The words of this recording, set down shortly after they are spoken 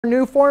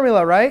New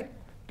formula, right?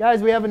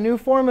 Guys, we have a new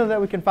formula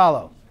that we can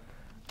follow.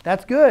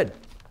 That's good.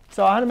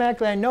 So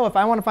automatically I know if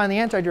I want to find the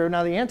antiderivative.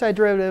 Now the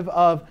antiderivative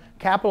of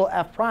capital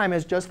F prime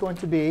is just going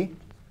to be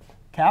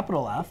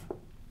capital F.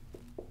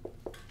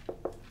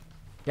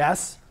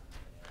 Yes?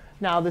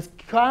 Now this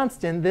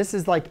constant, this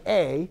is like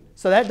a.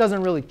 So that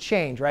doesn't really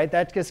change, right?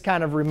 That just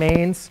kind of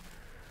remains.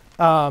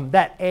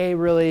 That a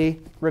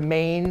really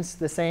remains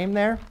the same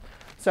there.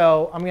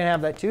 So I'm going to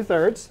have that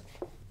 2/3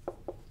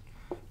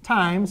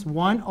 times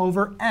 1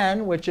 over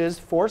n, which is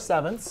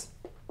 4/7,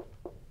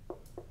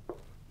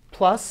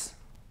 plus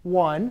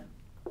 1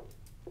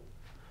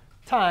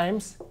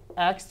 times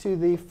x to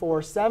the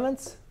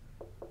 4/7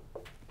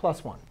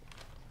 plus 1.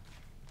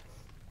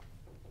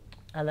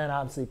 And then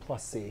obviously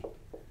plus c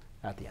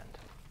at the end.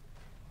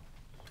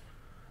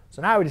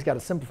 So now we just got to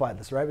simplify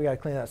this, right? We got to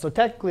clean that up. So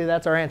technically,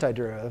 that's our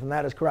antiderivative, and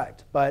that is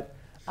correct. But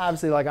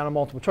obviously, like on a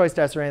multiple choice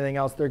test or anything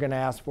else, they're going to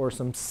ask for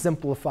some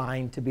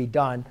simplifying to be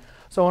done.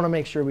 So I want to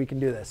make sure we can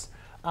do this.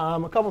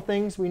 A couple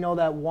things. We know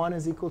that 1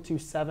 is equal to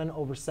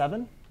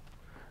 7/7,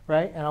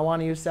 right? And I want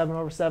to use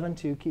 7/7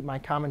 to keep my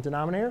common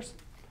denominators.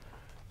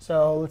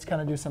 So let's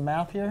kind of do some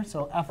math here.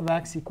 So f of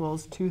x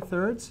equals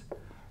 2/3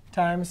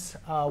 times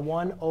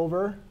 1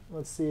 over,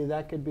 let's see,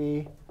 that could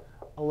be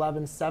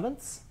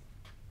 11/7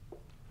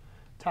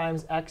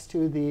 times x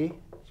to the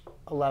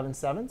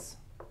 11/7.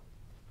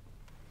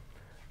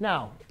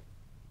 Now,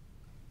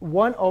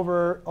 1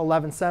 over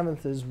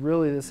 11/7 is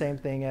really the same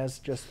thing as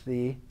just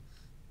the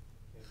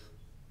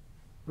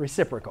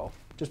reciprocal.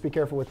 Just be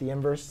careful with the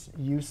inverse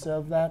use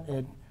of that.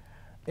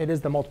 It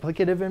is the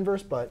multiplicative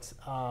inverse, but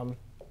a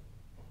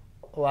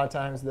lot of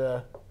times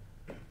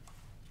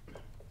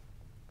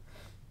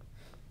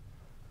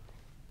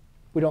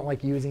we don't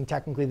like using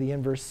technically the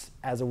inverse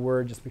as a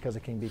word just because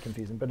it can be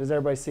confusing. But does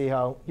everybody see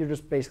how you're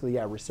just basically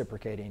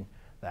reciprocating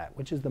that,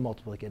 which is the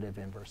multiplicative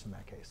inverse in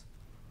that case?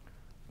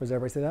 Does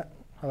everybody see that,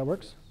 how that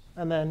works?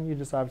 And then you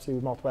just obviously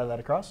multiply that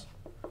across.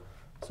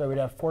 So we'd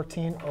have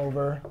 14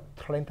 over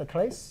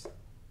 33.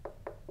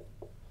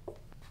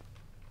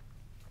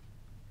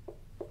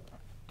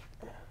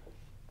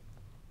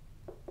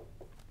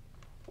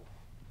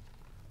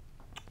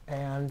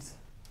 And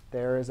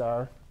there is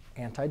our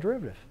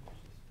antiderivative.